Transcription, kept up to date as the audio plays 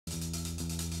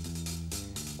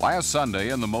Last Sunday,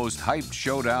 in the most hyped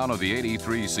showdown of the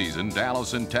 '83 season,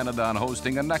 Dallas intended on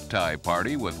hosting a necktie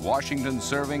party with Washington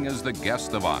serving as the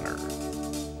guest of honor.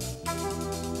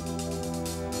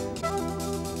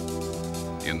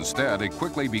 Instead, it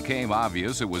quickly became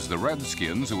obvious it was the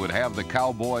Redskins who would have the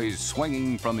Cowboys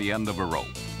swinging from the end of a rope.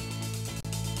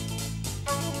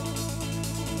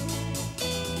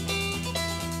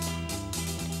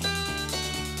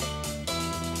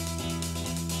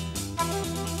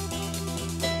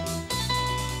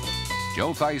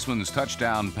 Joe Theismann's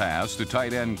touchdown pass to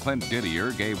tight end Clint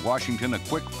Didier gave Washington a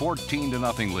quick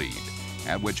 14-0 lead,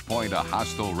 at which point a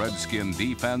hostile Redskin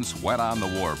defense went on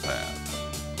the warpath.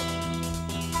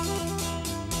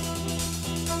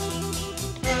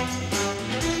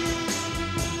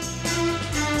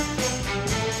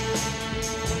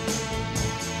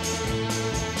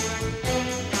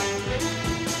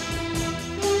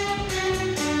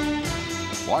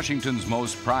 Washington's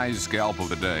most prized scalp of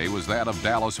the day was that of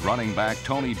Dallas running back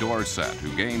Tony Dorsett,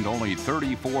 who gained only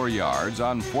 34 yards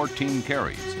on 14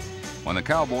 carries. When the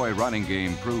Cowboy running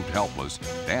game proved helpless,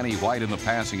 Danny White in the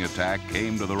passing attack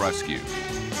came to the rescue.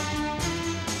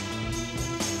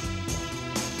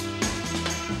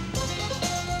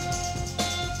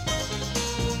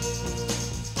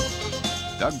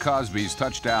 Doug Cosby's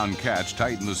touchdown catch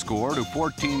tightened the score to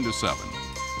 14-7.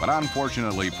 But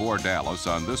unfortunately for Dallas,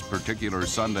 on this particular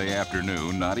Sunday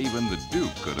afternoon, not even the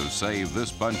Duke could have saved this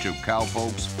bunch of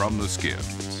cowpokes from the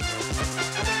Skids.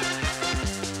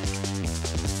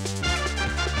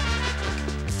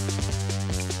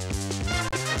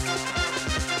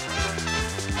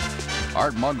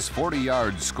 Art Monk's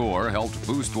 40-yard score helped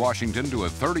boost Washington to a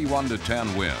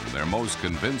 31-10 win, their most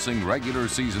convincing regular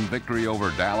season victory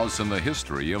over Dallas in the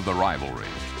history of the rivalry.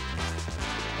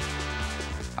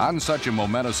 On such a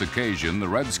momentous occasion, the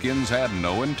Redskins had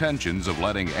no intentions of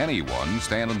letting anyone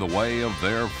stand in the way of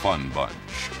their fun bunch.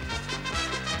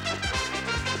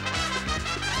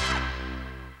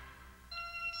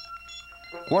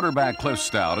 Quarterback Cliff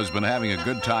Stout has been having a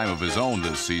good time of his own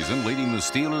this season, leading the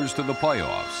Steelers to the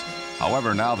playoffs.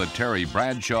 However, now that Terry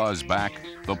Bradshaw is back,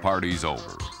 the party's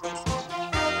over.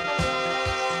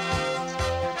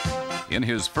 In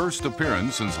his first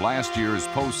appearance since last year's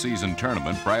postseason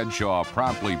tournament, Bradshaw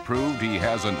promptly proved he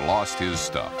hasn't lost his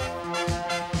stuff.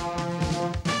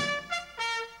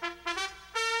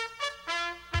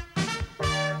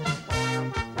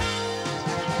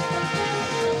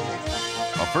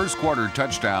 A first-quarter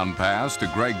touchdown pass to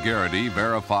Greg Garrity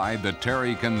verified that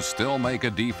Terry can still make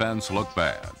a defense look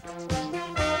bad.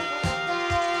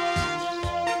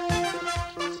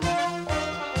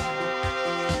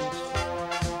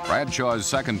 Bradshaw's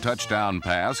second touchdown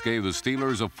pass gave the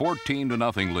Steelers a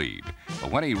 14-0 lead. But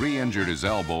when he re-injured his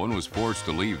elbow and was forced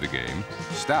to leave the game,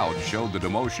 Stout showed the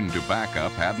demotion to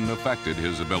backup hadn't affected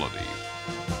his ability.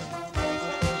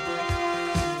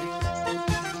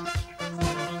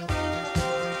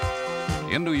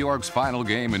 In New York's final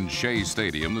game in Shea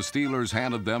Stadium, the Steelers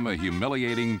handed them a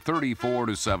humiliating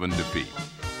 34-7 defeat.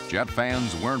 Jet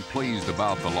fans weren't pleased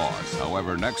about the loss.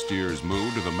 However, next year's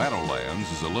move to the Meadowlands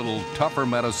is a little tougher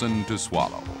medicine to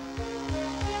swallow.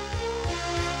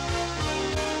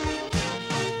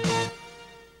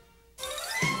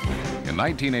 In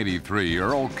 1983,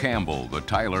 Earl Campbell, the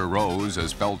Tyler Rose,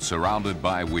 has felt surrounded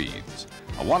by weeds.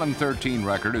 A 1-13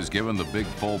 record has given the big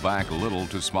fullback little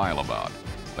to smile about.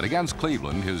 But against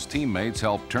Cleveland, his teammates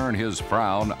helped turn his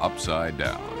frown upside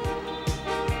down.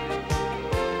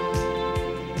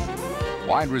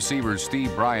 Wide receiver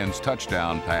Steve Bryant's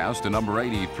touchdown pass to number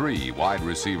 83, wide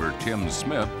receiver Tim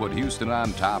Smith, put Houston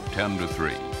on top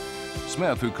 10-3.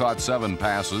 Smith, who caught 7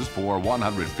 passes for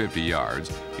 150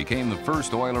 yards, became the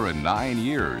first Oiler in 9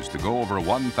 years to go over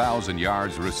 1,000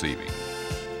 yards receiving.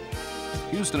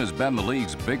 Houston has been the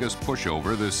league's biggest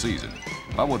pushover this season,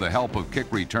 but with the help of kick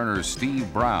returner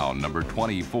Steve Brown, number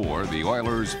 24, the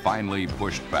Oilers finally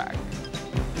pushed back.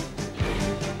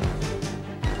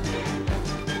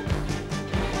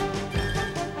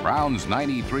 Brown's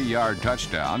 93-yard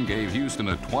touchdown gave Houston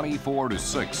a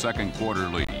 24-6 second-quarter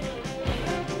lead.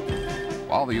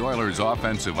 While the Oilers'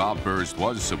 offensive outburst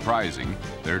was surprising,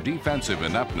 their defensive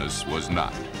ineptness was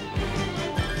not.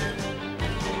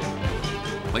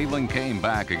 Cleveland came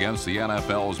back against the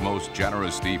NFL's most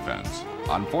generous defense.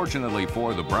 Unfortunately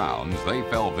for the Browns, they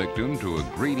fell victim to a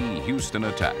greedy Houston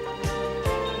attack.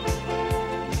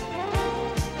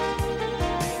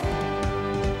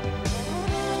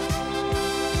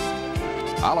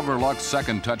 Oliver Luck's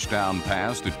second touchdown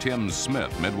pass to Tim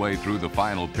Smith midway through the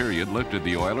final period lifted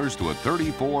the Oilers to a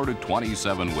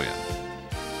 34-27 win.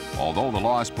 Although the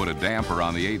loss put a damper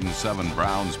on the 8-7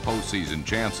 Browns' postseason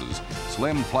chances,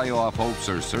 slim playoff hopes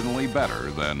are certainly better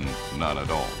than none at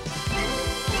all.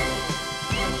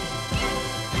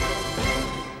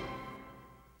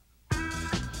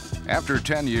 After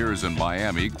 10 years in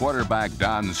Miami, quarterback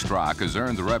Don Strock has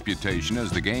earned the reputation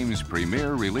as the game's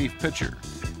premier relief pitcher.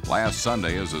 Last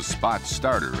Sunday, as a spot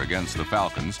starter against the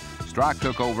Falcons, Strock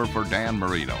took over for Dan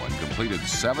Marino and completed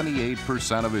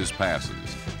 78% of his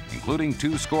passes, including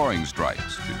 2 scoring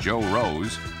strikes to Joe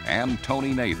Rose and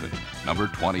Tony Nathan, number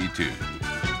 22.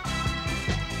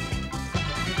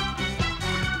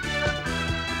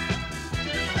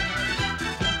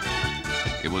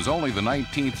 It was only the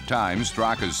 19th time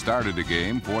Strock has started a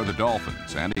game for the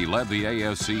Dolphins, and he led the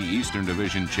AFC Eastern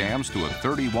Division champs to a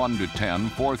 31-10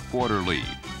 fourth-quarter lead,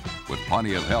 with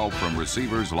plenty of help from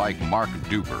receivers like Mark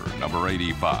Duper, number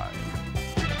 85.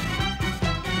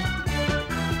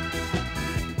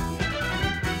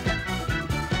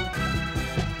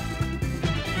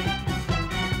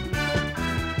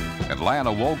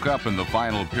 Atlanta woke up in the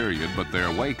final period, but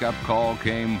their wake-up call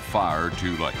came far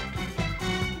too late.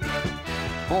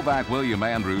 Fullback William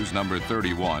Andrews, number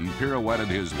 31, pirouetted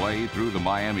his way through the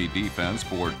Miami defense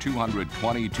for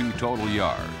 222 total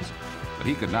yards, but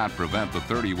he could not prevent the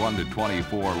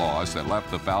 31-24 loss that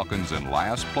left the Falcons in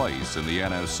last place in the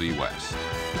NFC West.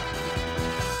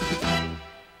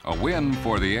 A win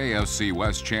for the AFC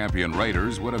West champion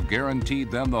Raiders would have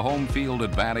guaranteed them the home field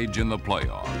advantage in the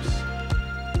playoffs.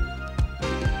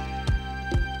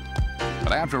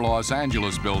 But after Los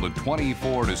Angeles built a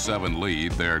 24-7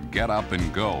 lead, their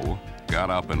get-up-and-go got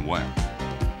up and went.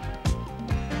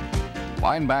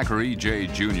 Linebacker E.J.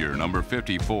 Jr., number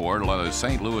 54, led a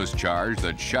St. Louis charge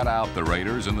that shut out the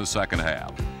Raiders in the second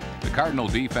half. The Cardinal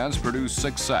defense produced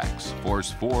 6 sacks,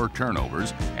 forced 4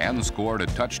 turnovers, and scored a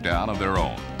touchdown of their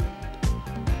own.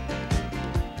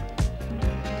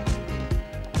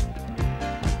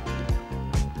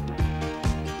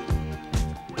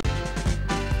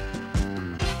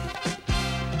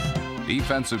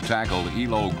 Defensive tackle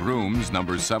Elo Grooms,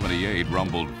 number 78,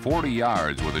 rumbled 40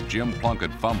 yards with a Jim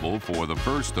Plunkett fumble for the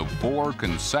first of 4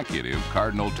 consecutive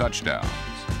Cardinal touchdowns.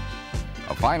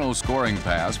 A final scoring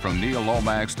pass from Neil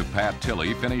Lomax to Pat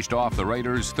Tilley finished off the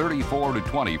Raiders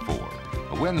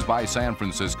 34-24. The wins by San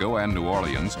Francisco and New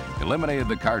Orleans eliminated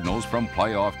the Cardinals from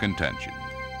playoff contention.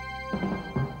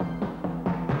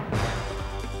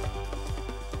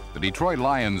 The Detroit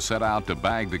Lions set out to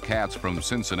bag the Cats from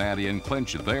Cincinnati and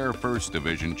clinch their first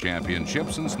division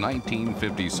championship since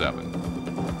 1957.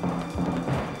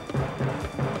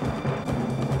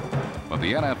 But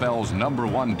the NFL's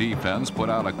 #1 defense put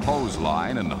out a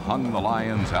clothesline and hung the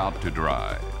Lions out to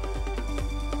dry.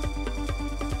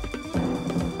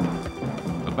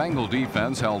 The Bengal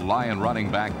defense held Lion running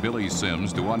back Billy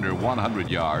Sims to under 100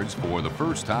 yards for the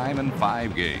first time in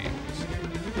 5 games.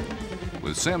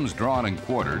 With Sims drawn and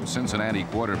quartered, Cincinnati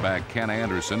quarterback Ken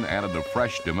Anderson added a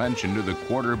fresh dimension to the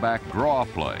quarterback draw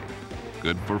play.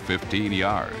 Good for 15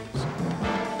 yards.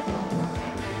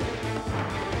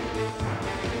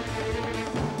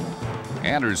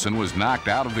 Anderson was knocked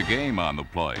out of the game on the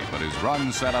play, but his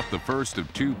run set up the first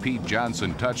of 2 Pete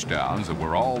Johnson touchdowns that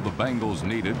were all the Bengals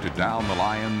needed to down the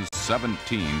Lions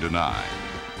 17-9.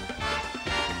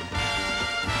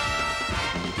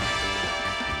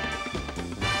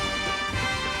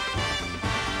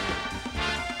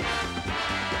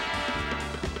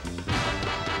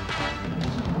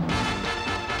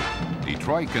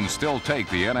 Detroit can still take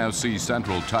the NFC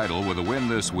Central title with a win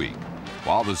this week,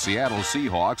 while the Seattle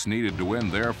Seahawks needed to win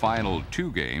their final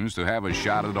 2 games to have a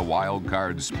shot at a wild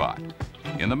card spot.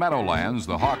 In the Meadowlands,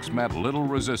 the Hawks met little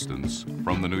resistance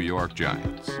from the New York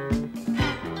Giants.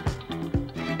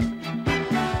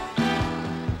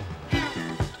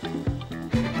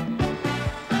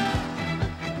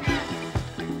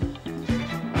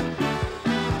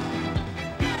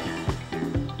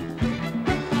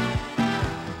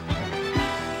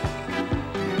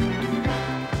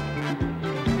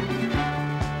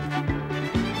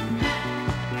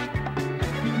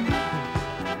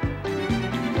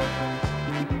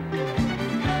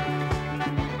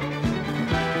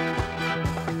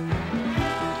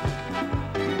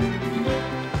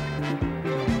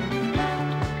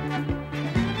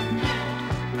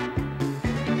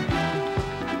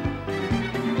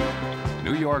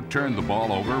 New York turned the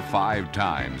ball over 5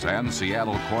 times, and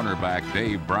Seattle cornerback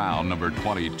Dave Brown, number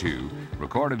 22,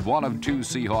 recorded 1 of 2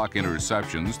 Seahawk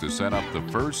interceptions to set up the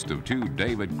first of 2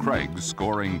 David Craig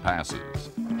scoring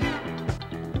passes.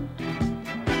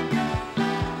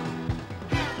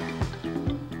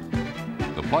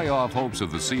 The playoff hopes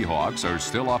of the Seahawks are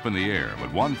still up in the air,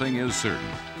 but one thing is certain.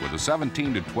 With a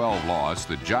 17-12 loss,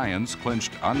 the Giants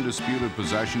clinched undisputed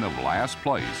possession of last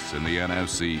place in the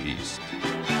NFC East.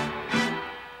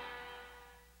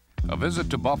 A visit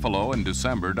to Buffalo in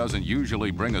December doesn't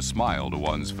usually bring a smile to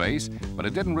one's face, but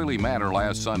it didn't really matter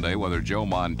last Sunday whether Joe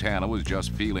Montana was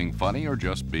just feeling funny or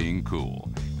just being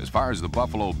cool. As far as the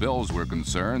Buffalo Bills were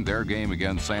concerned, their game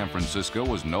against San Francisco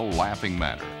was no laughing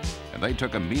matter, and they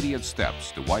took immediate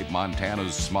steps to wipe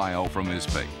Montana's smile from his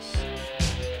face.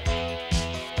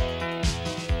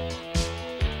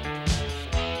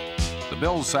 The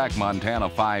Bills sacked Montana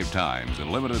 5 times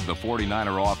and limited the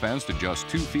 49er offense to just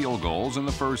 2 field goals in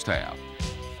the first half.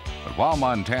 But while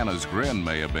Montana's grin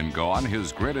may have been gone,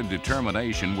 his grit and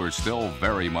determination were still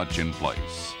very much in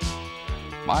place.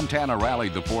 Montana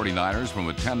rallied the 49ers from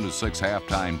a 10-6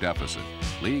 halftime deficit,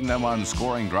 leading them on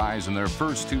scoring drives in their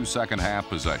first 2 second-half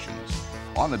possessions.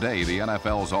 On the day, the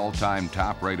NFL's all-time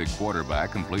top-rated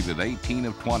quarterback completed 18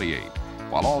 of 28,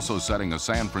 while also setting a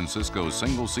San Francisco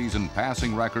single-season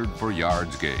passing record for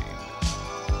yards gained.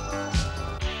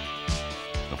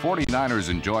 The 49ers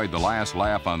enjoyed the last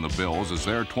laugh on the Bills as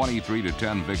their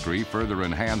 23-10 victory further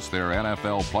enhanced their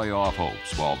NFL playoff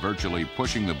hopes while virtually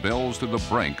pushing the Bills to the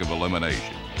brink of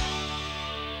elimination.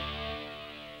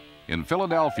 In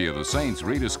Philadelphia, the Saints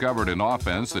rediscovered an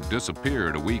offense that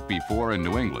disappeared a week before in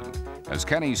New England, as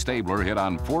Kenny Stabler hit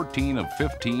on 14 of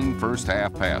 15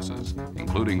 first-half passes,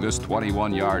 including this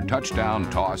 21-yard touchdown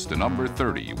toss to number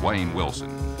 30, Wayne Wilson.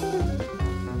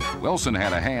 Wilson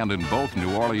had a hand in both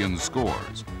New Orleans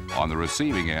scores, on the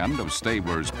receiving end of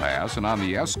Stabler's pass and on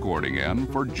the escorting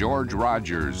end for George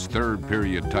Rogers'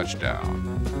 third-period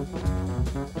touchdown.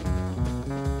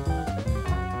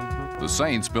 The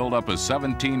Saints built up a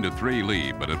 17-3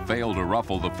 lead, but it failed to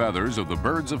ruffle the feathers of the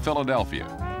Birds of Philadelphia.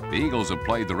 The Eagles have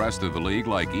played the rest of the league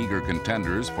like eager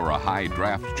contenders for a high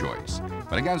draft choice.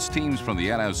 But against teams from the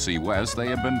NFC West, they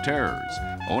have been terrors,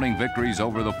 owning victories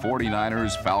over the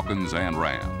 49ers, Falcons, and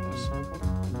Rams.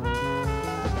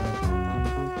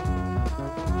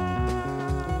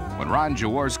 When Ron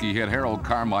Jaworski hit Harold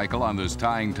Carmichael on this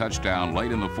tying touchdown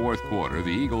late in the fourth quarter, the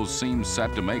Eagles seemed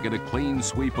set to make it a clean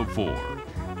sweep of 4.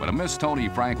 But a missed Tony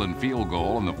Franklin field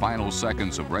goal in the final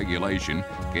seconds of regulation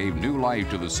gave new life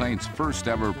to the Saints'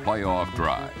 first-ever playoff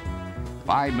drive.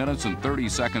 5 minutes and 30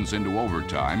 seconds into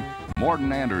overtime,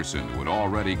 Morton Anderson, who had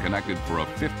already connected for a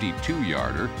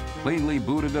 52-yarder, cleanly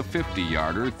booted a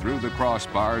 50-yarder through the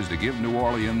crossbars to give New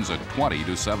Orleans a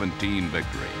 20-17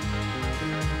 victory.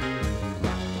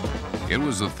 It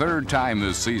was the 3rd time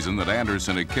this season that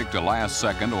Anderson had kicked a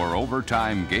last-second or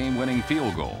overtime game-winning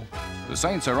field goal. The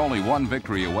Saints are only 1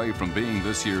 victory away from being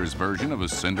this year's version of a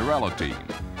Cinderella team.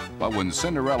 But when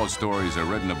Cinderella stories are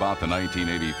written about the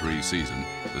 1983 season,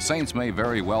 the Saints may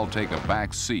very well take a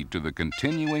back seat to the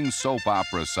continuing soap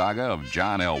opera saga of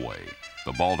John Elway,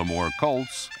 the Baltimore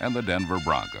Colts, and the Denver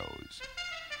Broncos.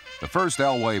 The first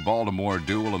Elway-Baltimore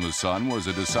duel in the Sun was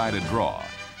a decided draw.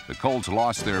 The Colts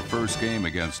lost their first game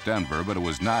against Denver, but it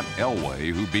was not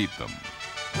Elway who beat them.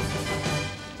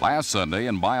 Last Sunday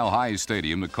in Mile High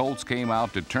Stadium, the Colts came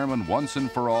out determined once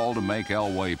and for all to make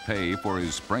Elway pay for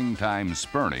his springtime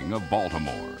spurning of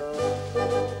Baltimore.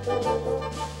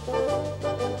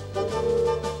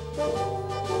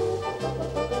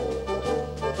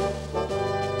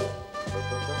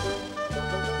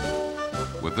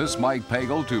 With this Mike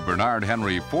Pagel to Bernard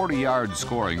Henry 40-yard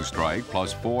scoring strike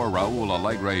plus 4 Raul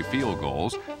Alegre field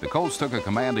goals, the Colts took a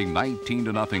commanding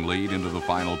 19-0 lead into the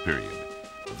final period.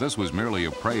 This was merely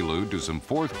a prelude to some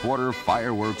fourth-quarter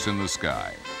fireworks in the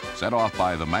sky, set off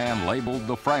by the man labeled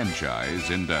the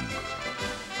franchise in Denver.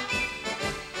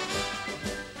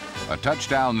 A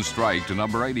touchdown strike to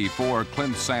number 84,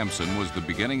 Clint Sampson, was the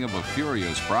beginning of a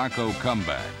furious Bronco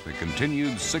comeback that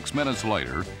continued 6 minutes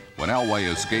later when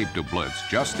Elway escaped a blitz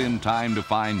just in time to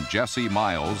find Jesse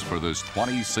Miles for this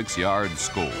 26-yard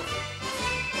score.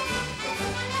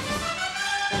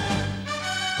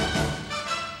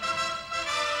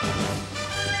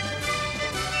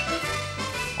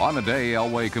 On the day,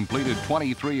 Elway completed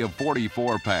 23 of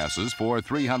 44 passes for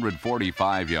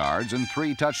 345 yards and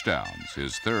 3 touchdowns,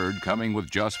 his third coming with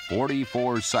just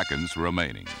 44 seconds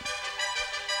remaining.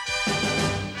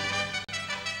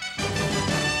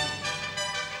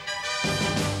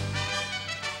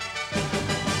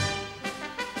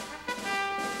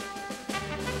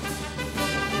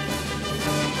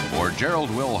 For Gerald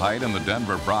Wilhite and the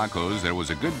Denver Broncos, there was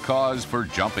a good cause for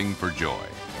jumping for joy.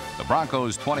 The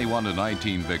Broncos'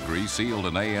 21-19 victory sealed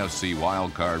an AFC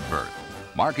wildcard berth,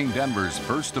 marking Denver's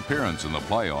first appearance in the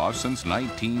playoffs since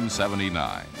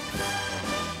 1979.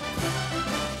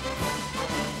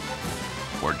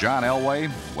 For John Elway,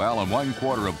 well, in 1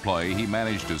 quarter of play, he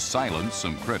managed to silence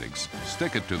some critics,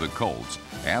 stick it to the Colts,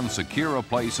 and secure a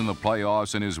place in the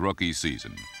playoffs in his rookie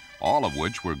season, all of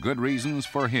which were good reasons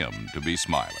for him to be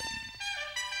smiling.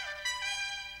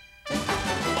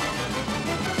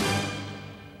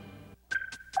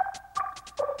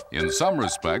 In some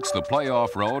respects, the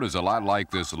playoff road is a lot like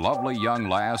this lovely young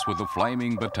lass with the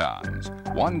flaming batons.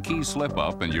 One key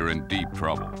slip-up and you're in deep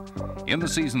trouble. In the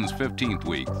season's 15th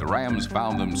week, the Rams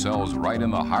found themselves right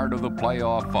in the heart of the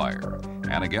playoff fire.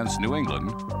 And against New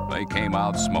England, they came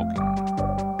out smoking.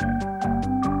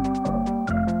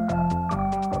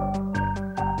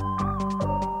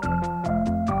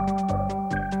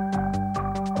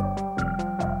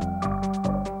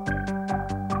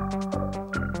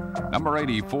 Number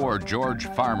 84, George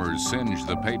Farmers singed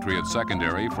the Patriots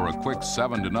secondary for a quick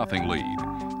 7-0 lead.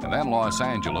 And then Los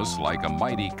Angeles, like a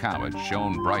mighty comet,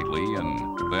 shone brightly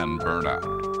and then burned out.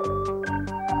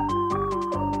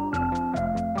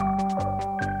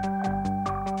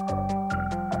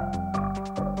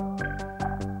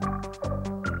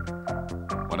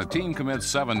 When a team commits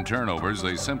 7 turnovers,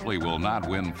 they simply will not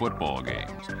win football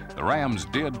games. The Rams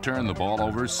did turn the ball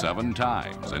over 7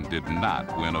 times and did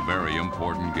not win a very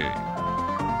important game.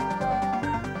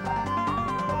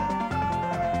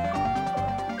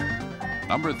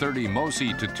 Number 30,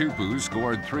 Mosi Tatupu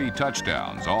scored 3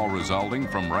 touchdowns, all resulting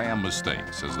from Ram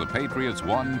mistakes as the Patriots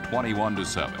won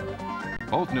 21-7.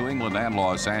 Both New England and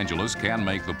Los Angeles can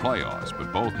make the playoffs,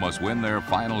 but both must win their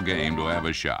final game to have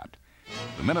a shot.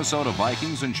 The Minnesota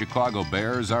Vikings and Chicago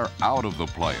Bears are out of the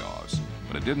playoffs,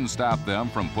 but it didn't stop them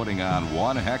from putting on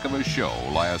one heck of a show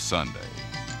last Sunday.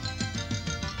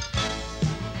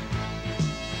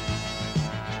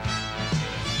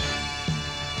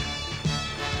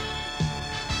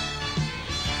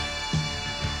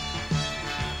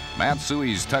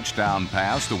 Matsui's touchdown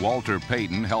pass to Walter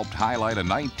Payton helped highlight a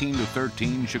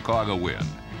 19-13 Chicago win,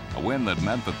 a win that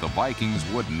meant that the Vikings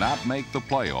would not make the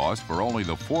playoffs for only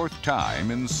the 4th time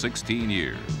in 16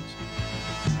 years.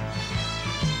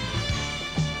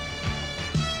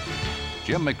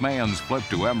 Jim McMahon's flip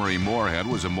to Emery Moorhead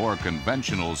was a more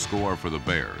conventional score for the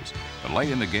Bears, but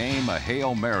late in the game, a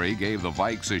Hail Mary gave the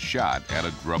Vikes a shot at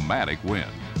a dramatic win.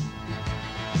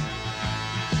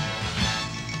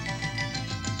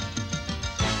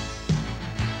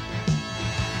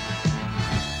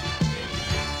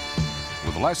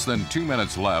 Less than 2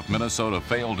 minutes left, Minnesota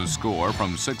failed to score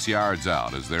from 6 yards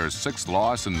out as their 6th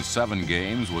loss in 7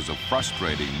 games was a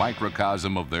frustrating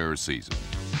microcosm of their season.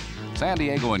 San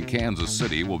Diego and Kansas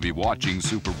City will be watching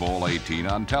Super Bowl 18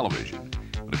 on television.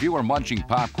 But if you were munching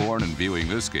popcorn and viewing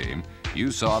this game, you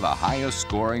saw the highest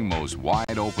scoring, most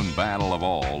wide-open battle of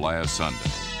all last Sunday.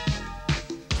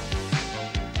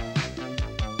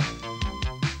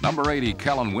 Number 80,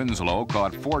 Kellen Winslow,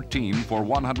 caught 14 for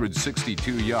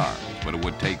 162 yards, but it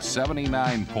would take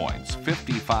 79 points,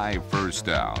 55 first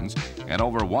downs, and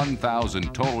over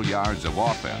 1,000 total yards of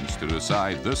offense to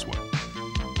decide this one.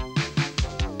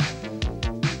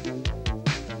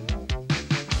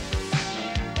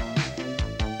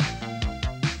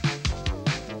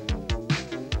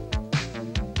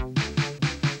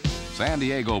 San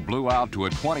Diego blew out to a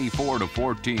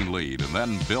 24-14 lead, and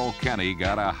then Bill Kenny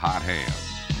got a hot hand.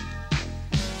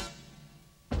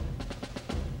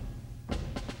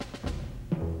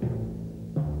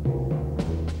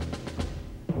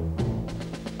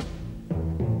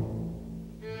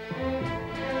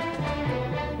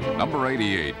 Number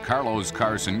 88, Carlos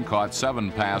Carson, caught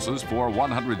 7 passes for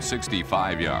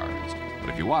 165 yards. But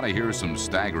if you want to hear some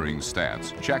staggering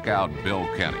stats, check out Bill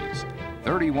Kenny's.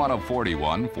 31 of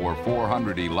 41 for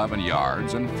 411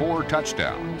 yards and 4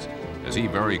 touchdowns, as he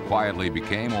very quietly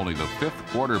became only the 5th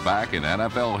quarterback in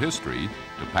NFL history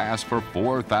to pass for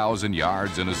 4,000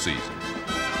 yards in a season.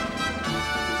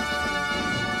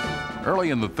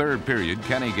 Early in the 3rd period,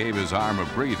 Kenny gave his arm a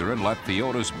breather and let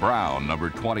Theodis Brown,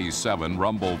 number 27,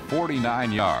 rumble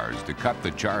 49 yards to cut the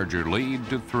Charger lead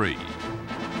to 3.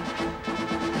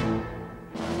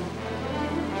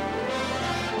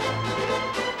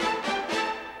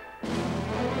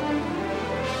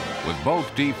 With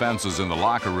both defenses in the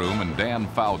locker room and Dan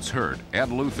Fouts hurt, Ed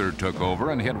Luther took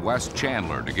over and hit Wes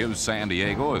Chandler to give San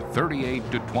Diego a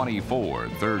 38-24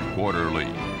 3rd quarter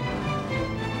lead.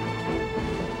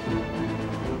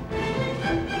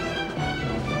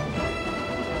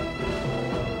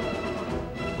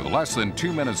 Less than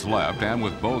 2 minutes left, and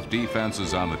with both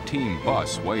defenses on the team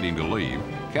bus waiting to leave,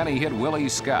 Kenny hit Willie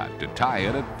Scott to tie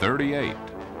it at 38.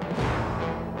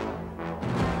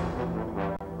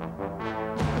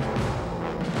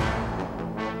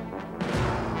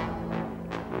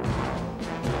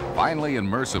 Finally and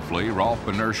mercifully, Rolf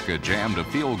Benerschke jammed a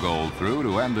field goal through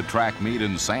to end the track meet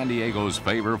in San Diego's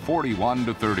favor,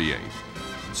 41-38.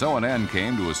 So an end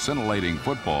came to a scintillating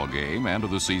football game and to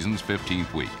the season's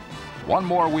 15th week. One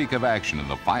more week of action and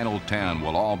the final 10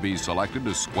 will all be selected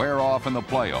to square off in the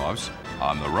playoffs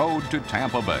on the road to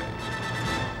Tampa Bay.